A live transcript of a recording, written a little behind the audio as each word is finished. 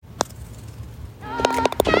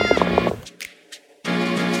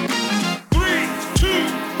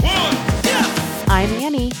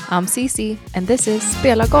Annie. I'm Cece, and this is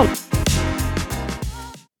Spela Golf.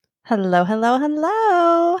 Hello, hello,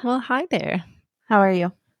 hello. Well, hi there. How are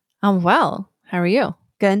you? I'm well. How are you?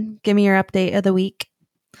 Good. Give me your update of the week.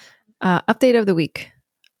 Update of the week.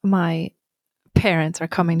 My parents are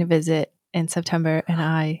coming to visit in September, and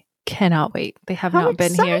I cannot wait. They have How not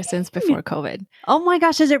been here exciting. since before COVID. Oh my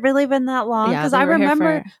gosh, has it really been that long? Yeah, Because they I were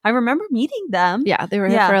here remember meeting them. Yeah, they were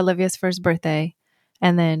here for Olivia's first birthday,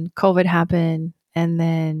 and then COVID happened, and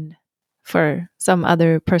then for some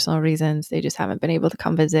other personal reasons, they just haven't been able to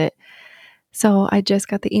come visit. So I just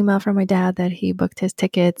got the email from my dad that he booked his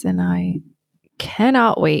tickets, and I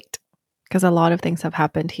cannot wait because a lot of things have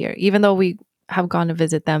happened here. Even though we have gone to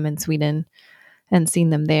visit them in Sweden and seen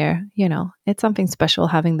them there, you know, it's something special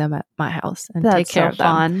having them at my house and take care of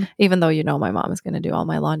them. Even though, you know, my mom is going to do all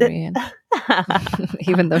my laundry and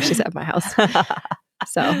even though she's at my house.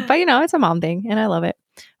 So, but you know, it's a mom thing and I love it.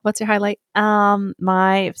 What's your highlight?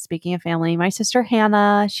 Speaking of family, my sister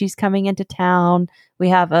Hannah, she's coming into town. We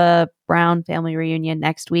have a Brown family reunion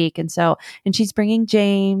next week. And she's bringing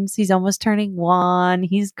James. He's almost turning 1.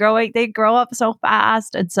 He's growing. They grow up so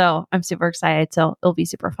fast. And so I'm super excited. So it'll be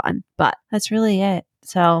super fun, but that's really it.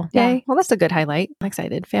 So yay. Yeah. Well, that's a good highlight. I'm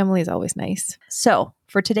excited. Family is always nice. So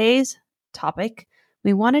for today's topic,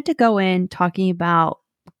 we wanted to go in talking about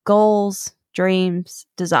goals, dreams,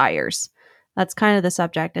 desires. That's kind of the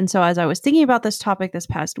subject. And so as I was thinking about this topic this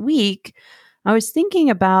past week, I was thinking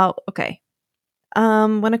about,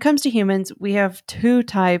 when it comes to humans, we have 2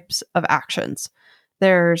 types of actions.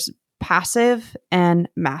 There's passive and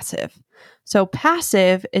massive. So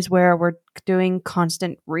passive is where we're doing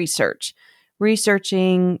constant researching,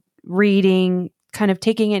 reading, kind of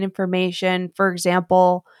taking in information. For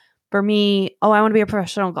example, for me, I want to be a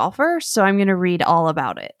professional golfer, so I'm going to read all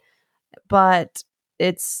about it. But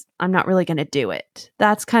I'm not really going to do it.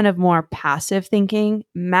 That's kind of more passive thinking.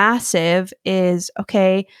 Massive is,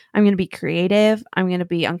 I'm going to be creative. I'm going to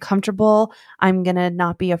be uncomfortable. I'm going to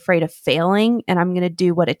not be afraid of failing, and I'm going to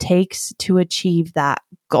do what it takes to achieve that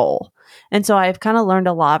goal. And so I've kind of learned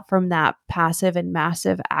a lot from that passive and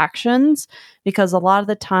massive actions, because a lot of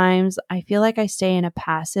the times I feel like I stay in a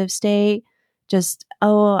passive state.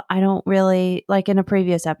 I don't really, like in a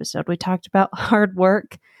previous episode, we talked about hard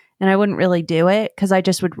work. And I wouldn't really do it because I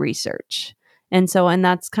just would research. And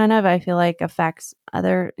that's kind of, I feel like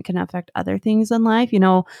can affect other things in life, you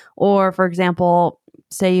know, or for example,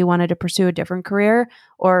 say you wanted to pursue a different career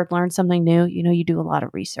or learn something new, you know, you do a lot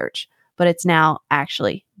of research, but it's now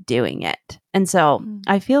actually doing it. And so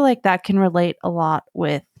I feel like that can relate a lot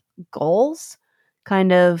with goals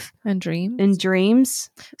kind of and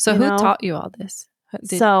dreams. So who taught you all this?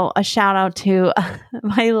 So a shout out to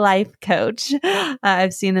my life coach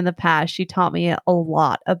I've seen in the past. She taught me a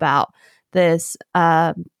lot about this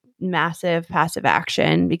massive passive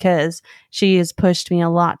action, because she has pushed me a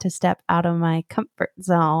lot to step out of my comfort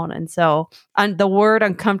zone. And so the word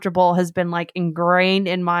uncomfortable has been like ingrained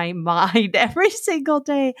in my mind every single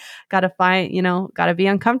day. Got to be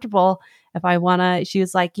uncomfortable. If I want to, she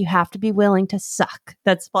was like, you have to be willing to suck.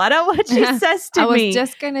 That's flat out what she says to me. I was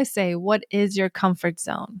just going to say, what is your comfort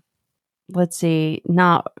zone? Let's see,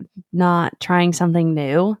 not trying something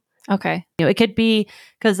new. Okay. It could be,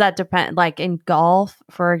 because that depends, like in golf,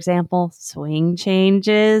 for example, swing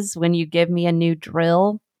changes. When you give me a new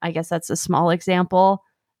drill, I guess that's a small example.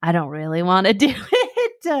 I don't really want to do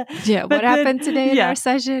it. Yeah. What happened today in our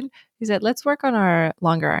session? He said, let's work on our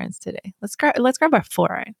longer irons today. Let's grab our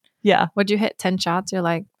 4-iron. Yeah. Would you hit 10 shots? You're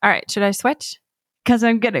like, all right, should I switch? Because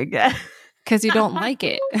I'm going to get... Because you don't like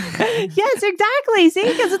it. Yes, exactly. See,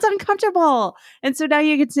 because it's uncomfortable. And so now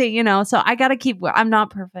you can see, you know, so I got to I'm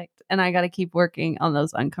not perfect, and I got to keep working on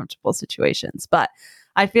those uncomfortable situations. But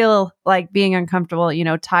I feel like being uncomfortable, you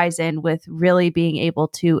know, ties in with really being able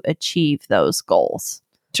to achieve those goals.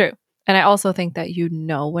 True. And I also think that you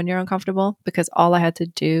know when you're uncomfortable, because all I had to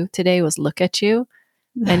do today was look at you.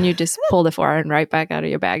 And you just pulled the 4-iron right back out of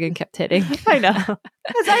your bag and kept hitting. I know.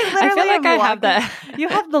 Because I feel like I have that. You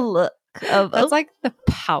have the look of... That's like the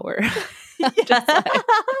power. Just like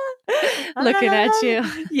looking at you.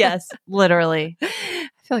 Yes, literally. I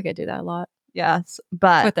feel like I do that a lot. Yes,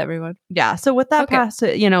 but... with everyone. Yeah, so with that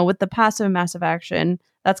passive, you know, with the passive massive action,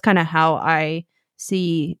 that's kind of how I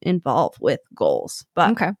see involved with goals.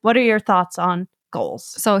 But what are your thoughts on goals?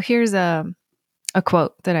 So here's a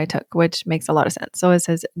quote that I took, which makes a lot of sense. So it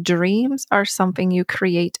says, dreams are something you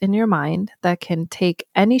create in your mind that can take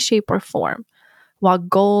any shape or form, while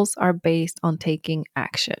goals are based on taking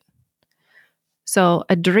action. So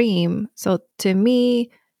to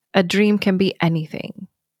me, a dream can be anything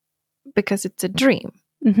because it's a dream.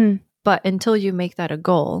 Mm-hmm. But until you make that a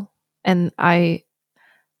goal, and I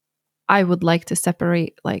I would like to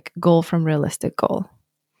separate like goal from realistic goal.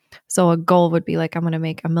 So a goal would be like, I'm going to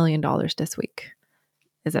make $1 million this week.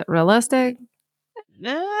 Is it realistic?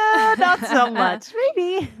 Not so much.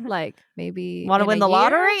 Maybe. Like maybe Want to in win a the year?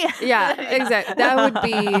 lottery? Yeah, exactly. That would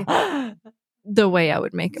be the way I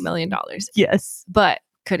would make $1 million. Yes. But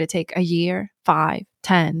could it take a year, 5,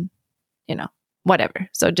 10, whatever.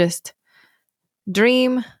 So just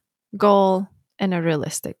dream, goal, and a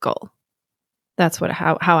realistic goal. That's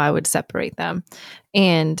how I would separate them.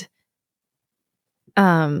 And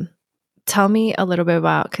tell me a little bit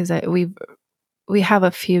about, because we have a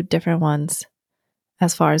few different ones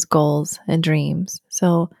as far as goals and dreams.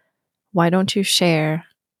 So why don't you share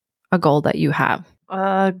a goal that you have?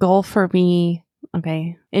 A goal for me.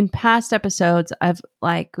 Okay. In past episodes, I've,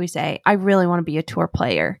 like we say, I really want to be a tour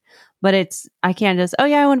player, but I can't just, oh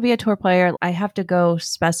yeah, I want to be a tour player. I have to go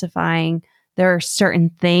specifying there are certain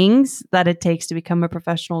things that it takes to become a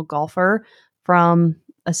professional golfer from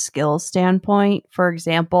a skills standpoint. For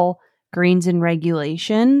example, greens and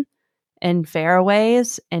regulation and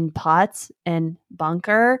fairways and putts and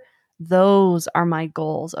bunker. Those are my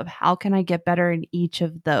goals of how can I get better in each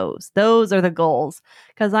of those. Those are the goals.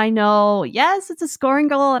 Because I know, yes, it's a scoring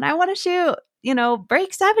goal and I want to shoot,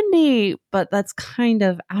 break 70, but that's kind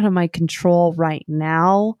of out of my control right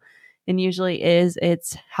now. And usually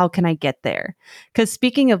it's how can I get there? Because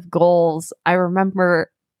speaking of goals, I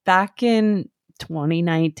remember back in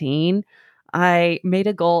 2019, I made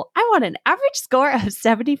a goal. I want an average score of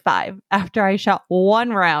 75 after I shot one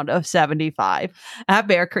round of 75 at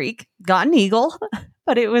Bear Creek. Got an eagle,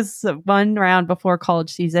 but it was one round before college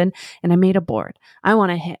season, and I made a board. I want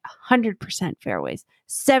to hit 100% fairways,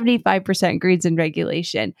 75% greens in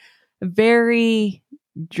regulation. Very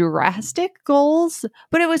drastic goals,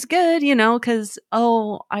 but it was good, because,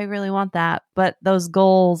 I really want that. But those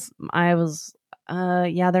goals, I was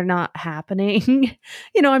they're not happening.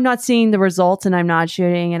 I'm not seeing the results and I'm not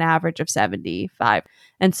shooting an average of 75.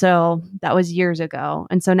 And so that was years ago.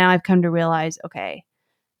 And so now I've come to realize, okay,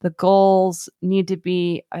 the goals need to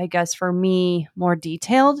be, I guess, for me, more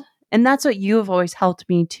detailed. And that's what you have always helped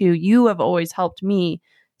me too. You have always helped me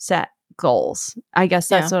set goals. I guess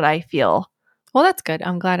that's what I feel. Well, that's good.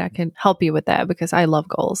 I'm glad I can help you with that because I love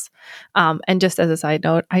goals. And just as a side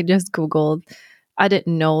note, I just Googled, I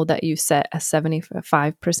didn't know that you set a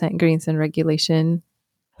 75% greens in regulation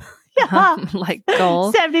like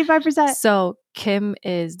goal. 75%. So Kim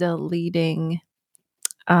is the leading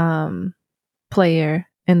player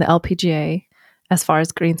in the LPGA as far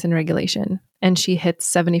as greens in regulation. And she hits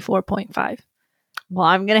 74.5. Well,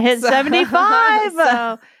 I'm going to hit 75.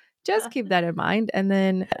 So just keep that in mind. And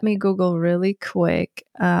then let me Google really quick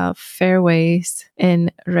fairways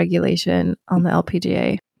in regulation on the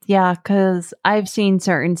LPGA. Yeah, because I've seen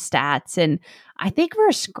certain stats, and I think for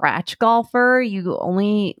a scratch golfer, you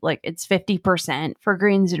only it's 50% for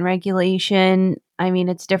greens in regulation. I mean,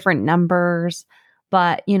 it's different numbers,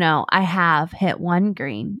 but I have hit one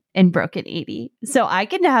green and broken 80. So I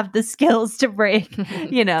can have the skills to break,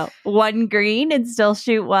 one green and still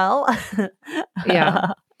shoot well.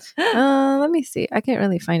 Yeah. Let me see. I can't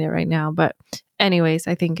really find it right now, but anyways,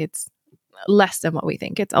 I think it's less than what we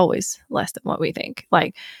think. It's always less than what we think.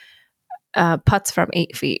 Like putts from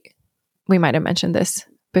 8 feet. We might have mentioned this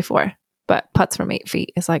before, but putts from 8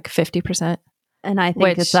 feet is like 50%. And I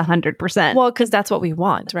think it's 100%. Well, because that's what we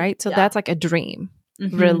want, right? So that's like a dream.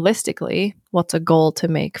 Mm-hmm. Realistically, what's a goal to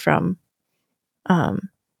make from 8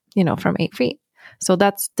 feet? So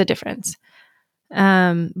that's the difference.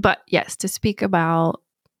 But yes, to speak about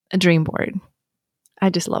a dream board. I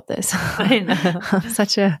just love this. I know.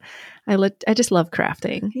 I just love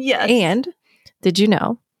crafting. Yes. And did you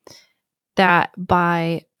know that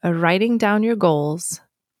by writing down your goals,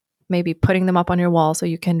 maybe putting them up on your wall so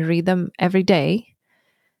you can read them every day,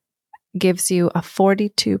 gives you a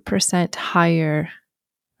 42% higher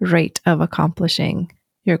rate of accomplishing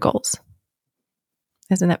your goals.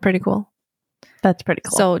 Isn't that pretty cool? That's pretty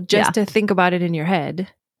cool. So just to think about it in your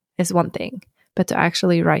head is one thing, but to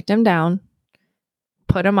actually write them down,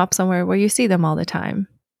 put them up somewhere where you see them all the time,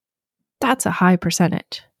 that's a high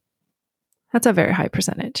percentage. That's a very high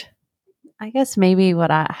percentage. I guess maybe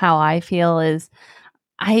how I feel is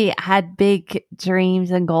I had big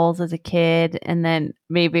dreams and goals as a kid, and then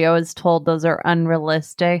maybe I was told those are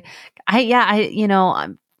unrealistic. I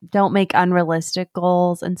don't make unrealistic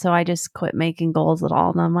goals, and so I just quit making goals at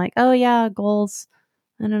all. And I'm like, oh yeah, goals.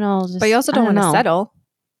 I don't know. But you also don't want to settle.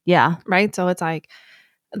 Yeah. Right. So it's like,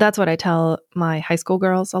 that's what I tell my high school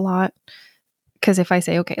girls a lot. Because if I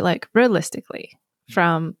say, okay, like realistically,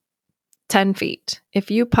 from 10 feet, if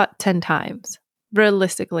you putt 10 times,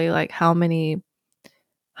 realistically, like how many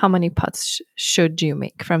how many putts should you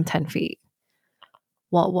make from 10 feet?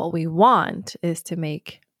 Well, what we want is to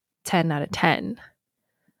make 10 out of 10.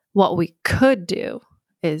 What we could do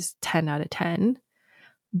is 10 out of 10,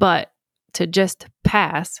 but to just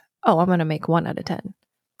pass, oh, I'm going to make 1 out of 10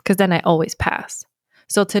 because then I always pass.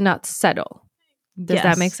 So to not settle. Does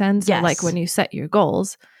that make sense? Yes. So like when you set your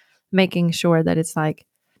goals, making sure that it's like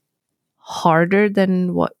harder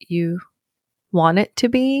than what you want it to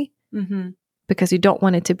be, because you don't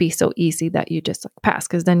want it to be so easy that you just like pass,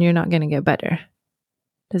 because then you're not going to get better.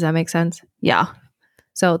 Does that make sense? Yeah.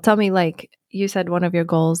 So tell me, like you said, one of your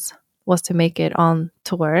goals was to make it on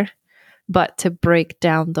tour, but to break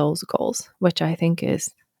down those goals, which I think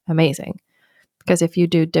is amazing. Because if you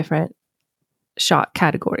do different shot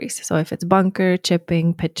categories, so if it's bunker,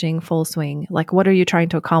 chipping, pitching, full swing, like what are you trying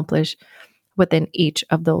to accomplish within each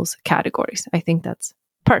of those categories? I think that's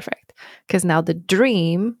perfect, because now the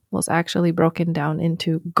dream was actually broken down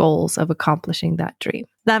into goals of accomplishing that dream.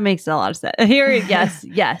 That makes a lot of sense.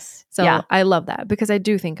 Yes. So yeah. I love that, because I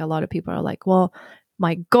do think a lot of people are like, well,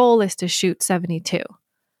 my goal is to shoot 72.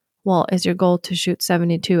 Well, is your goal to shoot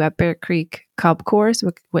 72 at Bear Creek Cub course,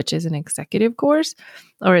 which is an executive course,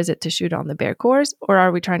 or is it to shoot on the Bear course, or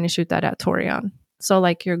are we trying to shoot that at Torion? So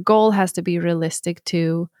like your goal has to be realistic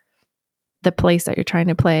to the place that you're trying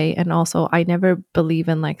to play. And also, I never believe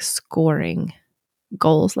in like scoring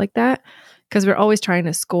goals like that, because we're always trying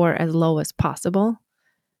to score as low as possible.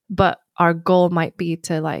 But our goal might be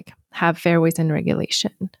to like have fairways in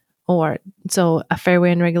regulation. Or so a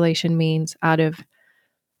fairway in regulation means out of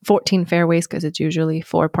 14 fairways, because it's usually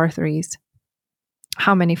 4 par 3s,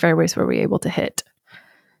 how many fairways were we able to hit?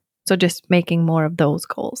 So just making more of those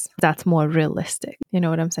goals. That's more realistic. You know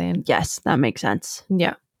what I'm saying? Yes, that makes sense.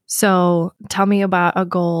 Yeah. So tell me about a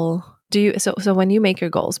goal. Do you so when you make your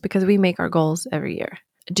goals, because we make our goals every year,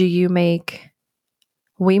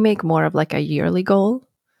 we make more of like a yearly goal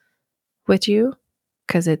with you?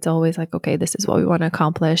 Because it's always like, okay, this is what we want to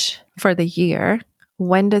accomplish for the year.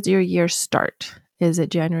 When does your year start? Is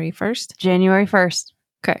it January 1st? January 1st.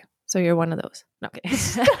 Okay. So you're one of those. Okay.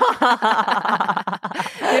 You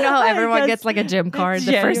know how everyone gets like a gym card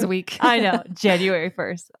the first week? I know. January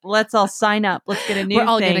 1st. Let's all sign up. Let's get a new We're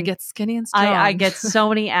all thing. going to get skinny and strong. I get so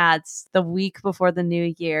many ads the week before the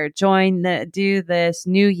new year. Do this,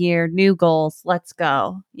 new year, new goals. Let's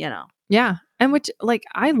go. You know. Yeah. And which, like,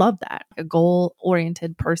 I love that. A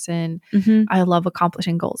goal-oriented person. I love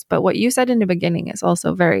accomplishing goals. But what you said in the beginning is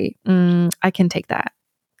also very, I can take that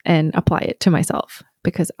and apply it to myself,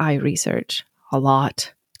 because I research a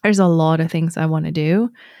lot. There's a lot of things I want to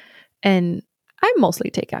do, and I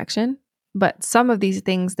mostly take action. But some of these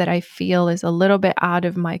things that I feel is a little bit out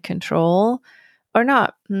of my control, or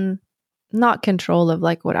not control of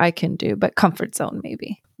like what I can do, but comfort zone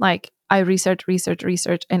maybe. Like I research,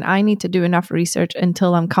 and I need to do enough research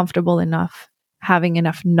until I'm comfortable enough, having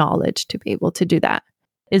enough knowledge to be able to do that.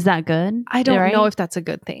 Is that good? I don't know if that's a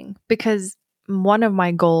good thing, because one of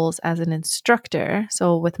my goals as an instructor,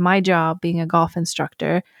 so with my job being a golf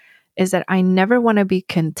instructor, is that I never want to be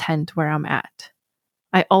content where I'm at.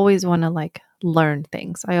 I always want to like learn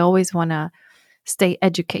things. I always want to stay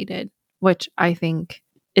educated, which I think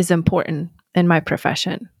is important in my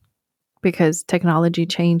profession, because technology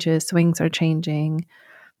changes, swings are changing.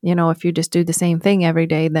 You know, if you just do the same thing every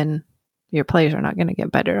day, then your players are not going to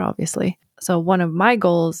get better, obviously. So one of my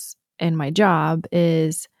goals in my job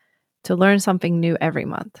is to learn something new every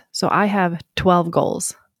month. So I have 12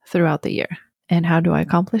 goals throughout the year. And how do I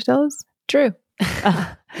accomplish those? Drew.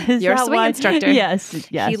 You're a swing instructor. Yes.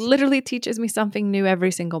 He literally teaches me something new every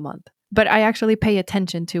single month. But I actually pay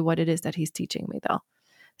attention to what it is that he's teaching me, though.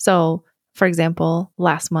 So, for example,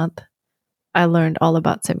 last month, I learned all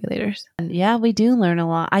about simulators. Yeah, we do learn a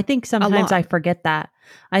lot. I think sometimes I forget that.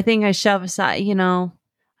 I think I shove aside,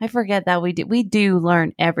 I forget that we do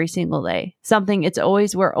learn every single day.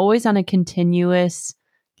 We're always on a continuous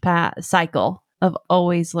cycle of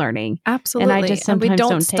always learning. Absolutely. And I just sometimes we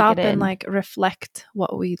don't take stop it in. and like reflect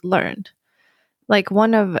what we learned. Like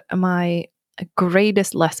one of my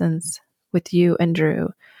greatest lessons with you and Drew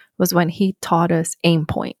was when he taught us aim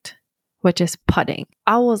point, which is putting.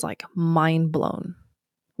 I was like mind blown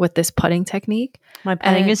with this putting technique. My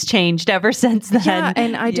putting has changed ever since then. Yeah,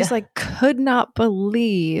 and I just like could not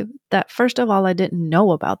believe that, first of all, I didn't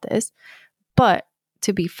know about this. But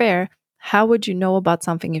to be fair, how would you know about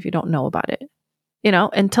something if you don't know about it? You know,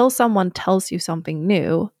 until someone tells you something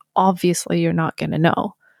new, obviously you're not going to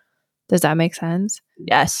know. Does that make sense?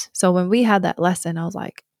 Yes. So when we had that lesson, I was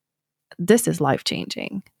like, this is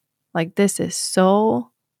life-changing. Like, this is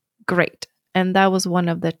so great. And that was one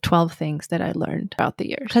of the 12 things that I learned throughout the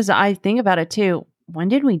years. Because I think about it too. when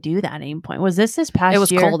did we do that aim point? Was this past It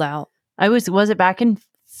was year? cold out. Was it back in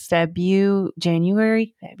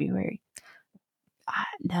January? February?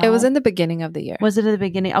 No. It was in the beginning of the year. Was it at the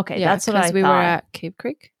beginning? Okay, Yeah, that's what I thought. we were at Cave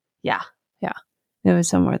Creek. Yeah. Yeah. It was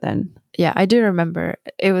somewhere then. Yeah, I do remember.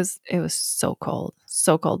 It was so cold.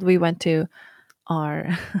 So cold. We went to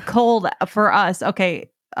our cold for us. Okay.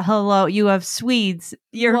 Hello, you have Swedes.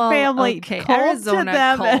 Your family, okay. cold Arizona, to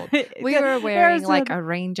them. cold. We were wearing Arizona. like a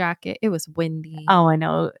rain jacket. It was windy. Oh, I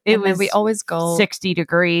know. We always go 60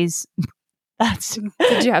 degrees. That's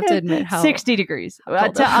did you have to admit how 60 degrees how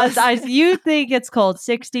cold to us? You think it's cold?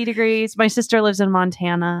 60 degrees. My sister lives in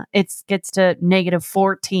Montana. It gets to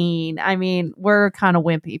 -14. I mean, we're kind of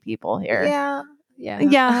wimpy people here. Yeah.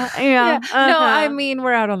 Yeah. No, I mean,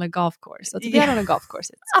 we're out on a golf course. So to be out on a golf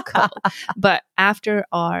course, it's cold. But after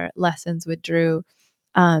our lessons with Drew,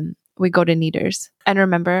 we go to Kneaders. And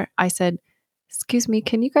remember, I said, "Excuse me,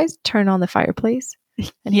 can you guys turn on the fireplace?"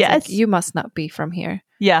 And he's like, "You must not be from here."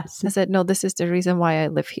 Yes. I said, "No, this is the reason why I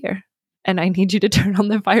live here. And I need you to turn on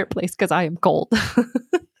the fireplace because I am cold."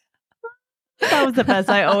 That was the best.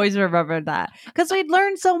 I always remember that because we'd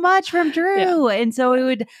learned so much from Drew. Yeah. And so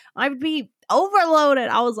I would be overloaded.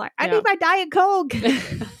 I was like, I need my Diet Coke.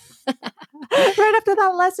 Right after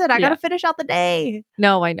that lesson, I got to finish out the day.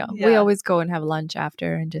 No, I know. Yeah. We always go and have lunch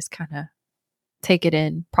after and just kind of take it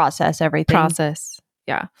in. Process everything.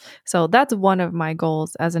 Yeah. So that's one of my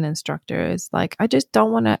goals as an instructor is like, I just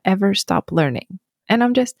don't want to ever stop learning. And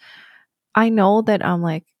I know that I'm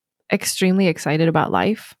like extremely excited about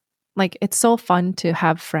life. Like it's so fun to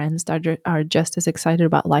have friends that are just as excited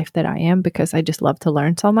about life that I am because I just love to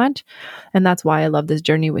learn so much. And that's why I love this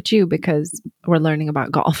journey with you because we're learning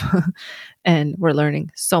about golf and we're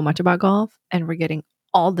learning so much about golf and we're getting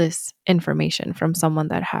all this information from someone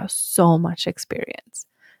that has so much experience.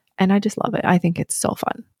 And I just love it. I think it's so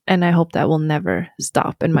fun. And I hope that will never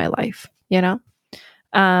stop in my life, you know?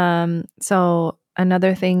 So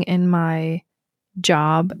another thing in my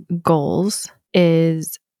job goals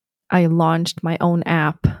is I launched my own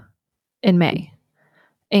app in May.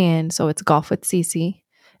 And so it's Golf with Cece.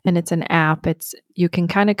 And it's an app. You can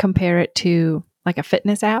kind of compare it to like a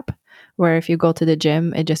fitness app where if you go to the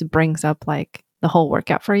gym, it just brings up like the whole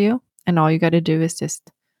workout for you. And all you got to do is just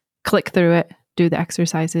click through it, do the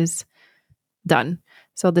exercises, done.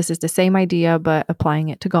 So this is the same idea, but applying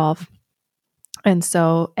it to golf. And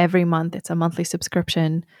so every month it's a monthly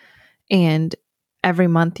subscription. And every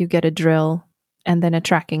month you get a drill and then a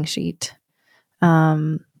tracking sheet.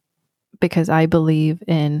 Because I believe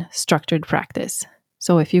in structured practice.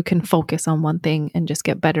 So if you can focus on one thing and just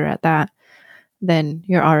get better at that, then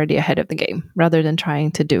you're already ahead of the game rather than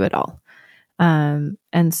trying to do it all.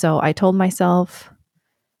 And so I told myself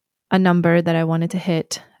a number that I wanted to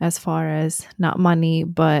hit as far as not money,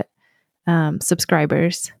 but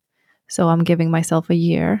subscribers. So I'm giving myself a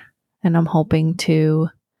year and I'm hoping to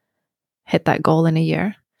hit that goal in a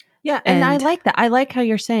year. Yeah. And I like that. I like how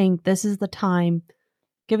you're saying this is the time.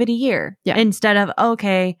 Give it a year. Yeah. Instead of,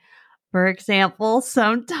 okay, for example,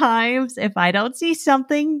 sometimes if I don't see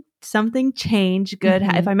something change good,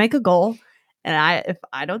 if I make a goal and if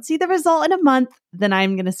I don't see the result in a month, then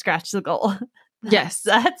I'm going to scratch the goal. Yes.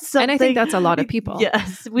 That's something. And I think that's a lot of people.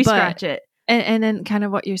 Yes. We scratch it. And then kind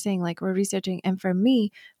of what you're saying, like we're researching. And for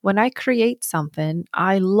me, when I create something,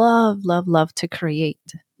 I love to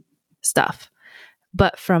create stuff.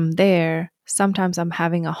 But from there, sometimes I'm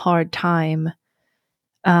having a hard time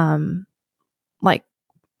like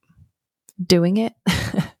doing it.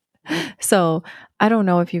 So I don't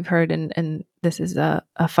know if you've heard, and this is a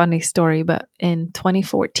funny story, but in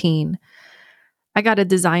 2014, I got a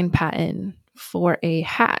design patent for a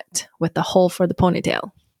hat with the hole for the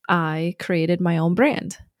ponytail. I created my own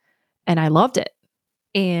brand and I loved it.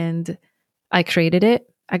 And I created it.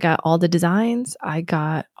 I got all the designs. I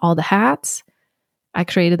got all the hats. I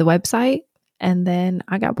created the website and then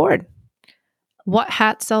I got bored. What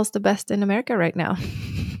hat sells the best in America right now?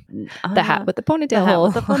 The hat with the ponytail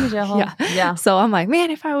hole. The ponytail hole. Yeah. So I'm like,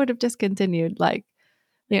 man, if I would have just continued, like,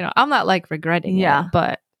 you know, I'm not like regretting it,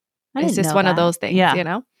 but it's just one of those things, you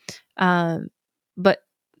know? But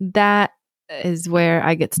that is where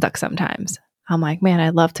I get stuck sometimes. I'm like, man, I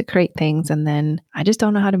love to create things and then I just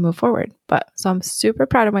don't know how to move forward. But so I'm super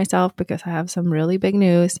proud of myself because I have some really big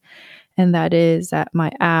news. And that is that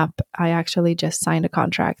my app, I actually just signed a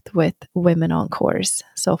contract with Women on Course.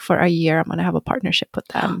 So for a year, I'm going to have a partnership with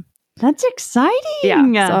them. That's exciting.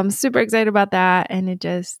 Yeah. So I'm super excited about that. And it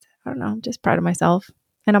just, I don't know, I'm just proud of myself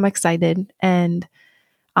and I'm excited. And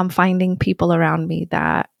I'm finding people around me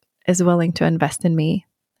that is willing to invest in me.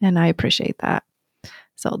 And I appreciate that.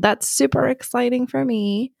 So that's super exciting for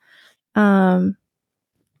me.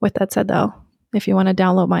 With that said, though, if you want to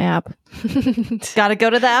download my app, Gotta go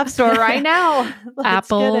to the App Store right now. Let's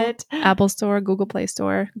get it. Apple Store, Google Play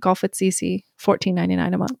Store, Golf with Cece,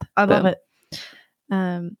 $14.99 a month. I love it.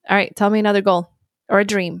 All right, tell me another goal or a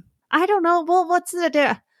dream. I don't know. Well, what's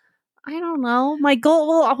the I don't know. My goal,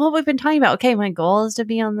 well, what we've been talking about. Okay, my goal is to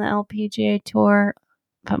be on the LPGA tour,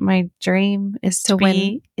 but my dream is to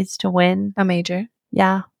win a major.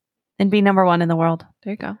 Yeah, and be number one in the world.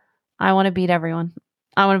 There you go. I want to beat everyone.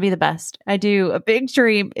 I want to be the best. I do. A big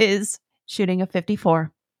dream is shooting a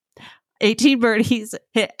 54, 18 birdies,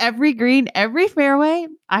 hit every green, every fairway.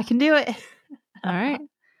 I can do it. All right.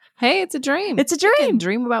 Hey, it's a dream. It's a dream. You can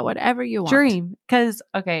dream about whatever you want. Dream. Because,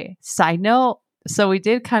 okay, side note. So we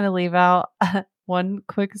did kind of leave out one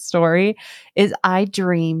quick story is I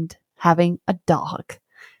dreamed having a dog.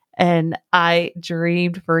 And I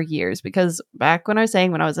dreamed for years because back when I was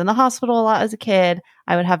saying when I was in the hospital a lot as a kid,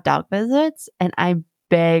 I would have dog visits and I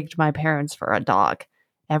begged my parents for a dog.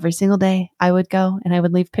 Every single day I would go and I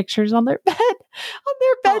would leave pictures on their bed, on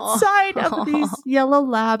their bedside of these yellow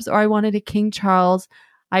labs, or I wanted a King Charles.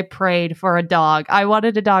 I prayed for a dog. I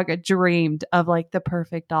wanted a dog. I dreamed of like the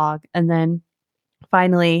perfect dog. And then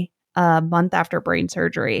finally, a month after brain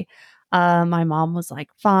surgery, my mom was like,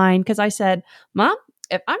 fine. Because I said, Mom,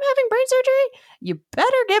 if I'm having brain surgery, you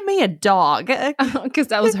better give me a dog. Because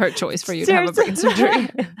that was her choice for you to have a brain surgery.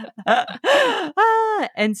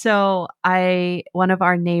 And so one of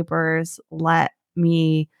our neighbors let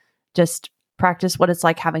me just practice what it's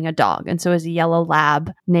like having a dog. And so it was a yellow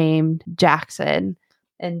lab named Jackson.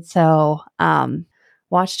 And so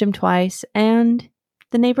watched him twice and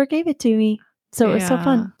the neighbor gave it to me. So it was so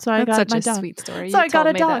fun. So I got such my a dog. sweet story. So I got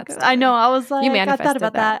a dog. I know. I was like, you I thought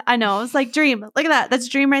about that. I know. I was like, dream. Look at that. That's a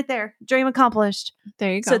dream right there. Dream accomplished.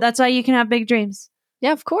 There you go. So that's why you can have big dreams.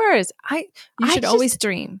 Yeah, of course. You should always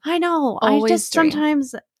dream. I know. Always I just dream.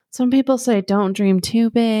 sometimes some people say don't dream too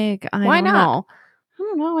big. Why not? I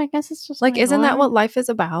don't know. I guess it's just like, isn't that what life is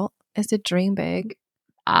about? Is to dream big?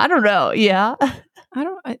 I don't know. Yeah.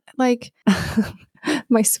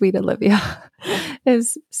 My sweet Olivia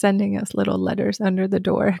is sending us little letters under the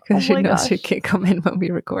door because she knows she can't come in when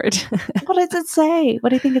we record. What does it say? What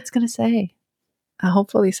do you think it's going to say?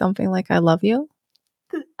 Hopefully something like I love you.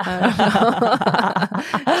 She's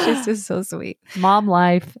just so sweet. Mom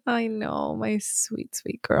life. I know, my sweet,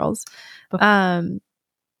 sweet girls. No,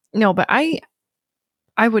 but I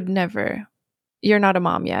would never, you're not a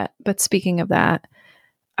mom yet, but speaking of that,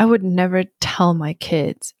 I would never tell my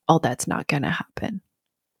kids, oh, that's not going to happen.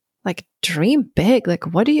 Like, dream big.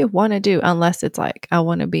 Like, what do you want to do? Unless it's like, I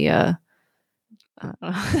want to be a, you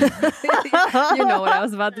know what I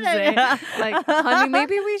was about to say. Like, honey,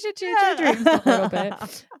 maybe we should change our dreams a little bit.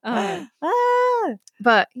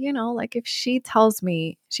 But, like if she tells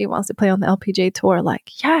me she wants to play on the LPGA tour,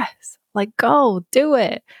 like, yes, like, go do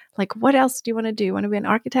it. Like, what else do you want to do? You want to be an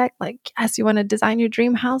architect? Like, yes, you want to design your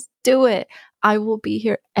dream house? Do it. I will be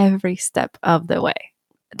here every step of the way.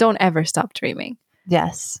 Don't ever stop dreaming.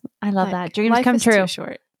 Yes. I love that. Dreams come true. Too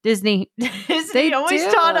short. Disney they always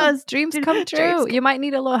taught us dreams come true. You might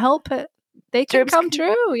need a little help, but they can come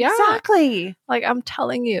true. Yeah. Exactly. Like, I'm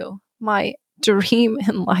telling you, my dream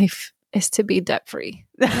in life is to be debt free.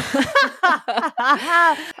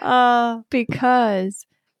 Because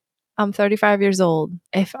I'm 35 years old.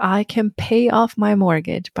 If I can pay off my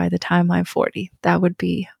mortgage by the time I'm 40, that would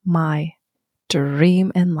be my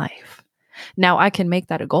dream in life. Now I can make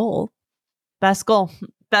that a goal. Best goal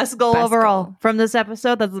overall. From this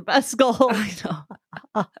episode. That's the best goal. I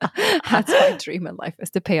know. That's my dream in life,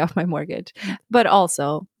 is to pay off my mortgage. But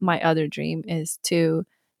also my other dream is to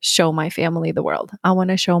show my family the world. I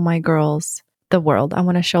want to show my girls the world. I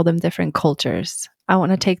want to show them different cultures. I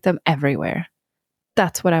want to take them everywhere.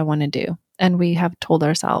 That's what I want to do. And we have told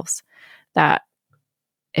ourselves that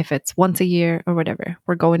if it's once a year or whatever,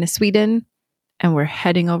 we're going to Sweden and we're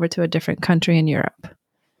heading over to a different country in Europe.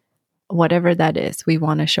 Whatever that is, we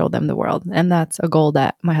want to show them the world. And that's a goal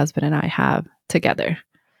that my husband and I have together.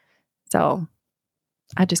 So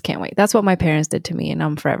I just can't wait. That's what my parents did to me, and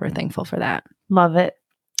I'm forever thankful for that. Love it.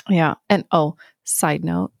 Yeah. And side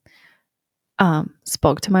note,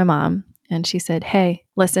 spoke to my mom and she said, hey,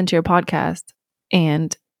 listen to your podcast.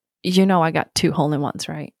 And I got 2 hole-in-ones,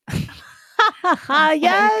 right? Yes.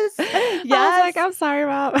 I was like, I'm sorry,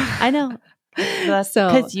 Mom. I know.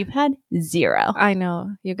 Because you've had 0. I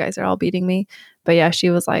know. You guys are all beating me. But yeah, she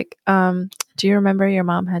was like, do you remember your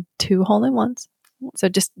mom had 2 hole-in-ones? So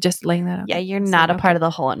just laying that out. Yeah, you're not a part of the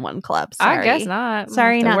hole-in-one club. Sorry. I guess not.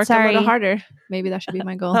 Sorry, not work sorry. a little harder. Maybe that should be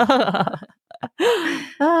my goal.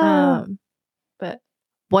 But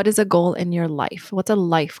what is a goal in your life? What's a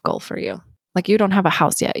life goal for you? Like, you don't have a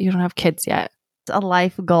house yet. You don't have kids yet. It's a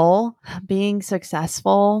life goal, being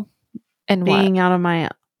successful, And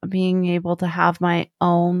being able to have my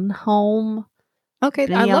own home.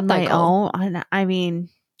 Okay, I love that goal. I mean,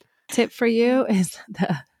 tip for you is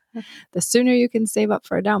the sooner you can save up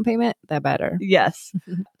for a down payment, the better. Yes.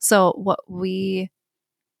 So the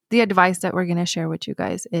advice that we're going to share with you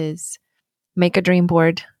guys is make a dream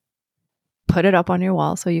board, put it up on your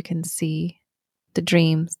wall so you can see the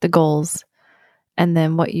dreams, the goals, and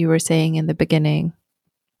then what you were saying in the beginning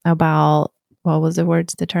about, what was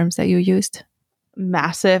the terms that you used?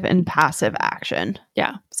 Massive and passive action.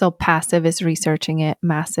 Yeah. So passive is researching it.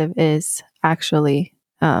 Massive is actually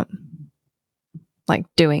like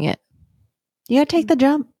doing it. You gotta take the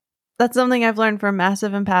jump. That's something I've learned from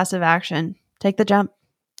massive and passive action. Take the jump.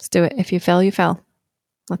 Let's do it. If you fail, you fail.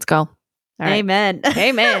 Let's go. All right. Amen.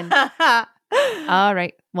 Amen. All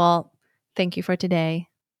right. Well, thank you for today,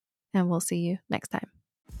 and we'll see you next time.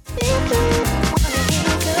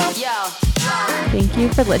 Thank you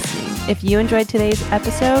for listening. If you enjoyed today's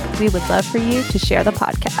episode, we would love for you to share the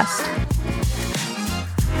podcast.